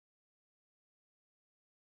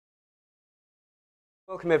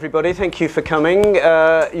Welcome everybody, thank you for coming.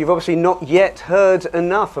 You've obviously not yet heard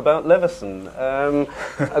enough about Leveson.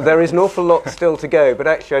 There is an awful lot still to go, but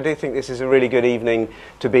actually I do think this is a really good evening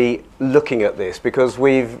to be looking at this, because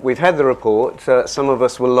we've had the report. Some of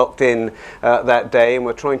us were locked in that day and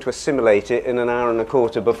we're trying to assimilate it in an hour and a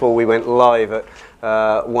quarter before we went live at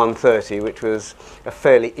 1:30, which was a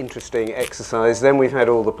fairly interesting exercise. Then we've had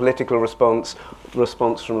all the political response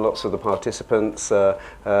from lots of the participants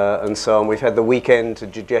and so on. We've had the weekend to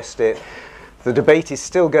digest it. The debate is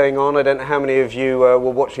still going on. I don't know how many of you were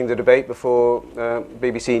watching the debate before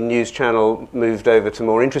BBC News Channel moved over to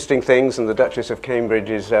more interesting things and the Duchess of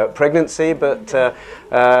Cambridge's pregnancy, but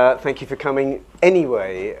thank you for coming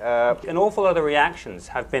anyway. An awful lot of reactions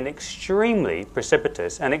have been extremely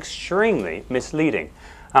precipitous and extremely misleading.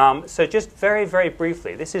 So just very, very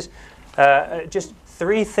briefly, this is just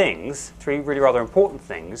three really rather important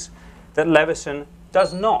things that Leveson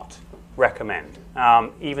does not recommend,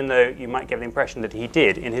 even though you might get the impression that he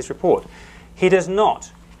did in his report. He does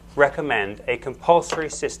not recommend a compulsory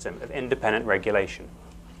system of independent regulation.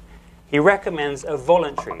 He recommends a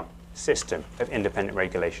voluntary system of independent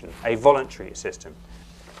regulation, a voluntary system.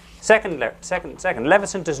 Second,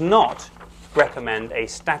 Leveson does not recommend a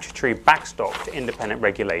statutory backstop to independent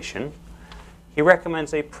regulation. He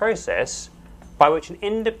recommends a process by which an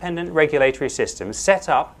independent regulatory system set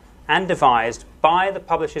up and devised by the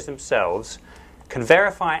publishers themselves can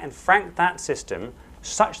verify and frank that system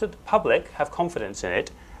such that the public have confidence in it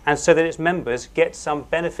and so that its members get some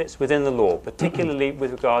benefits within the law, particularly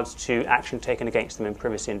with regards to action taken against them in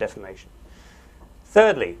privacy and defamation.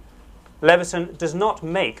 Thirdly, Leveson does not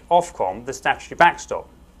make Ofcom the statutory backstop.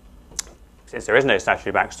 Since there is no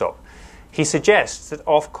statutory backstop, he suggests that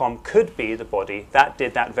Ofcom could be the body that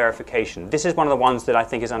did that verification. This is one of the ones that I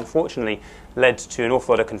think has unfortunately led to an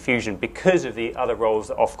awful lot of confusion because of the other roles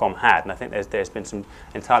that Ofcom had. And I think there's been some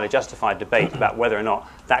entirely justified debate about whether or not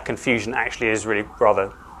that confusion actually is really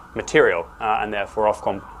rather material, and therefore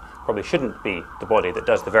Ofcom probably shouldn't be the body that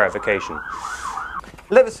does the verification.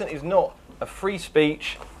 Leveson is not a free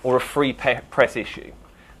speech or a free press issue.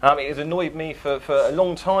 It has annoyed me for a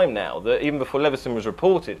long time now that even before Leveson was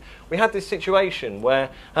reported, we had this situation where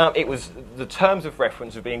it was the terms of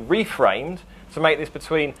reference were being reframed to make this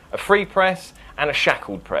between a free press and a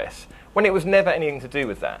shackled press, when it was never anything to do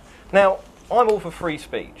with that. Now, I'm all for free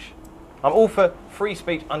speech. I'm all for free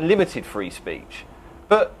speech, unlimited free speech.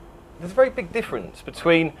 But there's a very big difference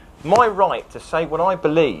between my right to say what I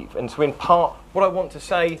believe and to impart what I want to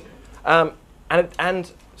say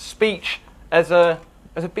and speech as a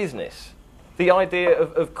business. The idea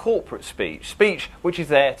of corporate speech which is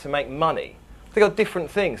there to make money. They are different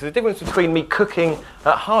things. There's a difference between me cooking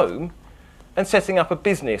at home and setting up a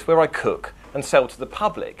business where I cook and sell to the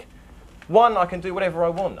public. One, I can do whatever I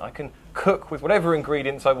want. I can cook with whatever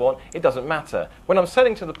ingredients I want. It doesn't matter. When I'm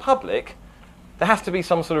selling to the public, there has to be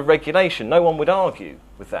some sort of regulation. No one would argue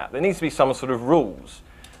with that. There needs to be some sort of rules.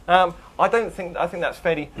 I think that's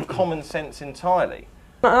fairly common sense entirely.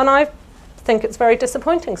 And I think it's very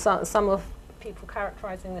disappointing, some of people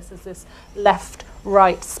characterising this as this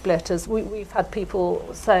left-right split, as we've had people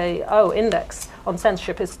say, oh, Index on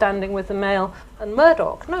censorship is standing with the Mail and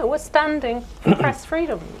Murdoch. No, we're standing for press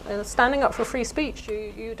freedom, standing up for free speech.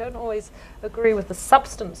 You don't always agree with the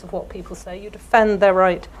substance of what people say, you defend their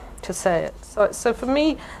right to say it. So for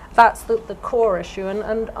me, that's the core issue,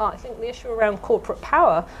 and I think the issue around corporate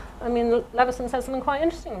power, I mean, Leveson says something quite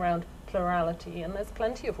interesting around plurality, and there's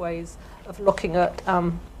plenty of ways of looking at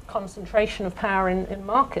concentration of power in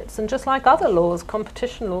markets, and just like other laws,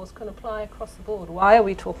 competition laws can apply across the board. Why are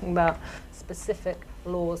we talking about specific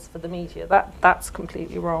laws for the media? That's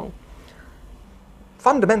completely wrong.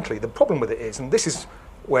 Fundamentally, the problem with it is, and this is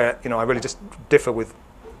where I really just differ with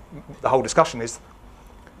the whole discussion, is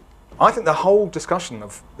I think the whole discussion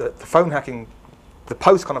of the phone hacking, the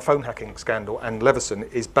post kind of phone hacking scandal and Leveson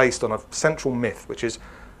is based on a central myth which has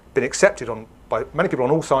been accepted by many people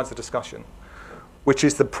on all sides of the discussion, which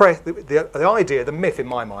is the idea, the myth in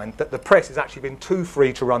my mind, that the press has actually been too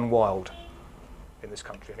free to run wild in this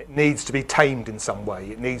country, and it needs to be tamed in some way,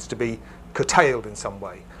 it needs to be curtailed in some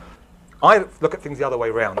way. I look at things the other way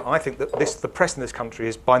around. I think that the press in this country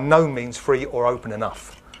is by no means free or open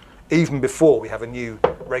enough, even before we have a new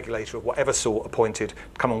regulator of whatever sort appointed to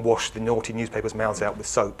come and wash the naughty newspapers' mouths out with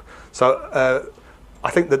soap. So I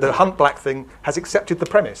think that the Hunt Black thing has accepted the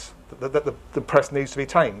premise that the press needs to be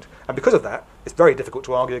tamed. And because of that, it's very difficult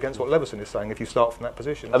to argue against what Leveson is saying if you start from that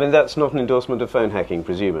position. I mean, that's not an endorsement of phone hacking,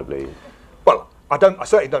 presumably. Well, I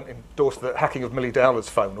certainly don't endorse the hacking of Millie Dowler's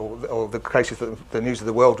phone or the cases that the News of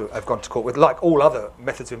the World have gone to court with. Like all other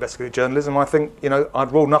methods of investigative journalism, I think, you know,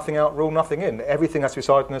 I'd rule nothing out, rule nothing in. Everything has to be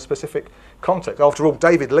decided in a specific context. After all,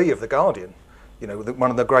 David Lee of The Guardian, you know,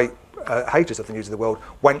 one of the great haters of the News of the World,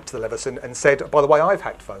 went to the Leveson and said, by the way, I've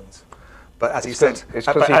hacked phones. But as he said, it's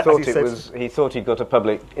because he thought he'd got a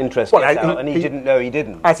public interest out, and he didn't know he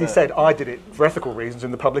didn't. As he said, I did it for ethical reasons in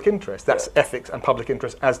the public interest. That's ethics and public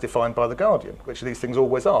interest as defined by The Guardian, which these things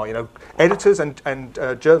always are. You know, editors and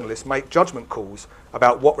journalists make judgment calls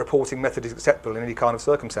about what reporting method is acceptable in any kind of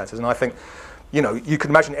circumstances. And I think, you know, you can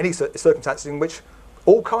imagine any circumstances in which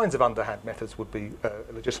all kinds of underhand methods would be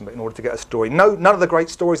legitimate in order to get a story. None of the great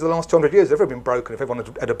stories of the last 200 years have ever been broken if everyone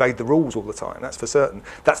had obeyed the rules all the time, that's for certain.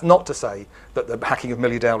 That's not to say that the hacking of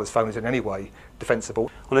Millie Dowler's phone is in any way defensible.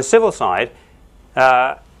 On the civil side,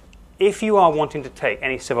 if you are wanting to take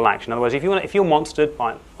any civil action, in other words, if you're monstered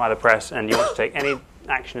by the press and you want to take any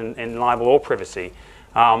action in libel or privacy,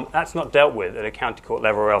 that's not dealt with at a county court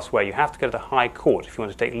level or elsewhere. You have to go to the High Court if you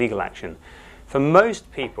want to take legal action. For most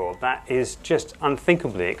people, that is just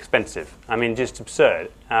unthinkably expensive. I mean, just absurd,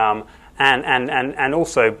 and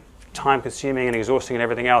also time-consuming and exhausting and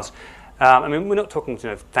everything else. I mean, we're not talking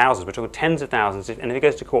thousands, we're talking tens of thousands, and if it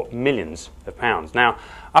goes to court, millions of pounds. Now,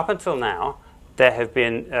 up until now, there have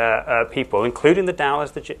been people, including the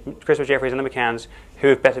Dowlers, the Christopher Jeffreys and the McCanns, who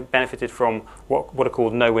have benefited from what are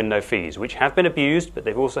called no-win, no-fees, which have been abused, but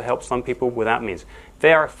they've also helped some people without means.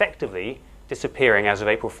 They are effectively disappearing as of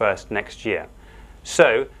April 1st next year.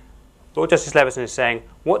 So, Lord Justice Leveson is saying,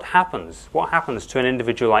 what happens to an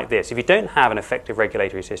individual like this if you don't have an effective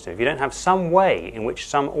regulatory system, if you don't have some way in which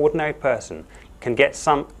some ordinary person can get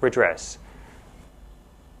some redress?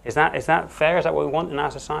 Is that fair? Is that what we want in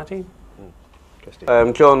our society?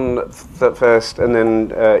 John first, and then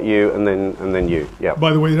you, and then you. Yeah.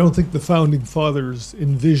 By the way, I don't think the founding fathers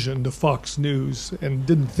envisioned a Fox News and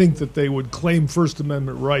didn't think that they would claim First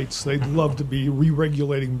Amendment rights. They'd love to be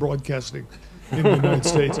re-regulating broadcasting in the United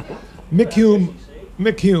States. Mick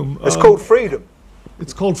Hume. It's called freedom.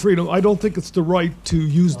 It's called freedom. I don't think it's the right to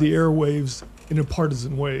use the airwaves in a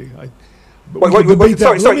partisan way.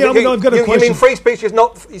 Sorry. You mean free speech is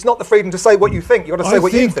not the freedom to say what you think. You've got to say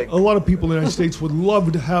what you think. A lot of people in the United States would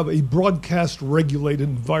love to have a broadcast-regulated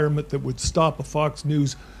environment that would stop a Fox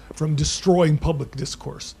News from destroying public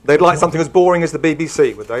discourse. They'd like something as boring as the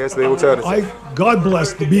BBC, would they, as the alternative? God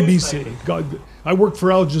bless the BBC. I work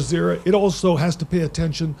for Al Jazeera. It also has to pay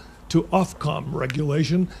attention to Ofcom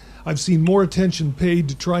regulation. I've seen more attention paid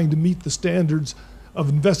to trying to meet the standards of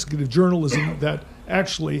investigative journalism that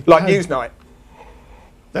actually... Like Newsnight.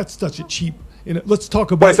 That's such a cheap... let's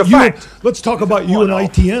talk about let's talk about you and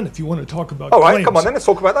ITN if you want to talk about all right, claims. Come on then, let's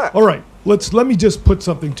talk about that. All right, let me just put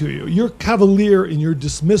something to you. You're cavalier in your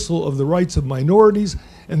dismissal of the rights of minorities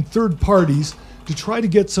and third parties to try to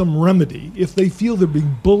get some remedy if they feel they're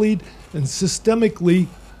being bullied and systemically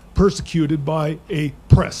persecuted by a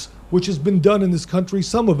press, which has been done in this country.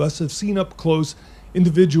 Some of us have seen up close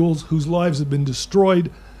individuals whose lives have been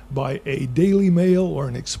destroyed by a Daily Mail or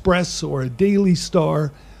an Express or a Daily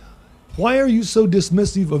Star. Why are you so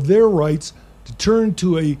dismissive of their rights to turn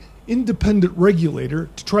to an independent regulator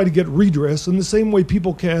to try to get redress in the same way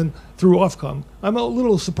people can through Ofcom? I'm a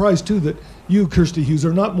little surprised, too, that you, Kirsty Hughes,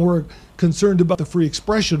 are not more concerned about the free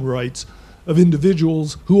expression rights of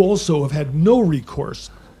individuals who also have had no recourse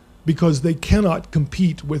because they cannot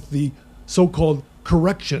compete with the so-called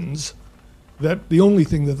corrections that the only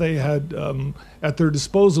thing that they had at their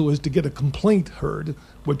disposal is to get a complaint heard,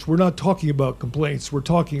 which we're not talking about complaints, we're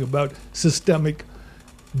talking about systemic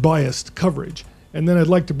biased coverage. And then I'd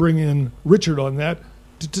like to bring in Richard on that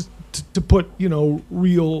to put,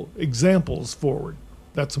 real examples forward.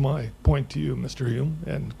 That's my point to you, Mr. Hume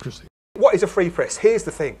and Chrissy. What is a free press? Here's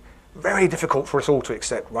the thing. Very difficult for us all to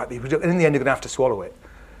accept, right? And in the end, you're going to have to swallow it.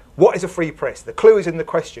 What is a free press? The clue is in the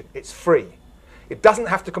question. It's free. It doesn't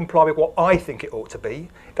have to comply with what I think it ought to be.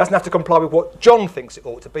 It doesn't have to comply with what John thinks it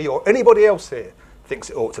ought to be or anybody else here thinks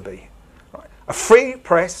it ought to be. Right? A free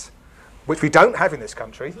press, which we don't have in this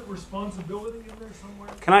country. Is it responsibility in there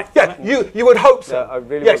somewhere? You would hope so. I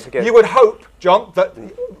really yes, want to get... you would hope, John,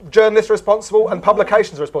 that journalists are responsible and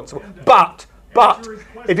publications are responsible. But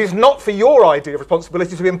it is not for your idea of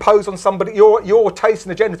responsibility to be imposed on somebody, your taste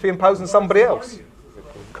and agenda to be imposed on somebody else.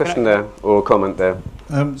 Question there, or comment there.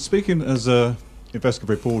 Speaking as a investigative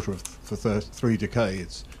reporter for 3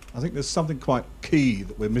 decades, I think there's something quite key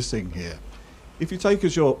that we're missing here. If you take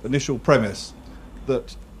as your initial premise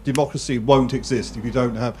that democracy won't exist if you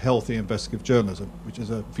don't have healthy investigative journalism, which is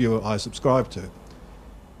a view I subscribe to,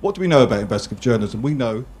 what do we know about investigative journalism? We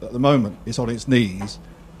know that at the moment it's on its knees.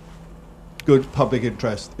 good public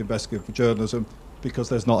interest investigative journalism because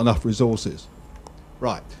there's not enough resources.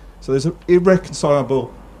 Right. So there's an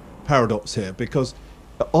irreconcilable paradox here, because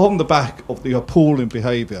on the back of the appalling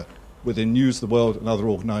behaviour within News of the World and other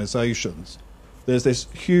organisations, there's this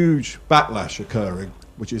huge backlash occurring,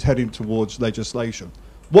 which is heading towards legislation.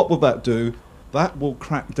 What will that do? That will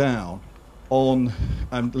crack down on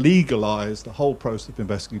and legalise the whole process of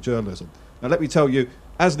investigative journalism. Now, let me tell you,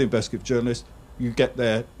 as an investigative journalist, you get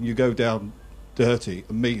there, you go down dirty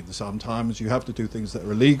and mean sometimes. You have to do things that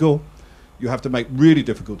are illegal. You have to make really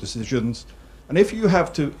difficult decisions. And if you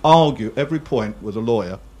have to argue every point with a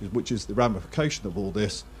lawyer, which is the ramification of all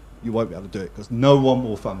this, you won't be able to do it because no one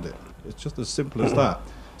will fund it. It's just as simple as that.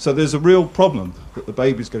 So there's a real problem that the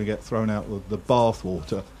baby's going to get thrown out with the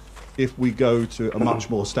bathwater if we go to a much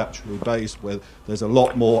more statutory base where there's a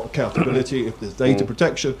lot more accountability, if there's data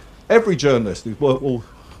protection. Every journalist who's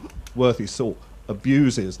worth his salt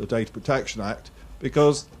abuses the Data Protection Act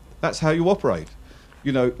because that's how you operate.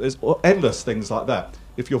 You know, there's endless things like that.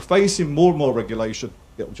 If you're facing more and more regulation,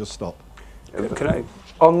 it will just stop.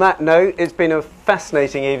 On that note, it's been a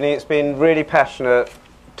fascinating evening. It's been really passionate,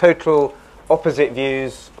 total opposite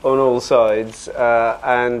views on all sides.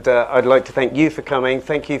 And I'd like to thank you for coming.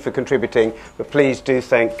 Thank you for contributing. But please do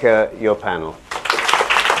thank your panel.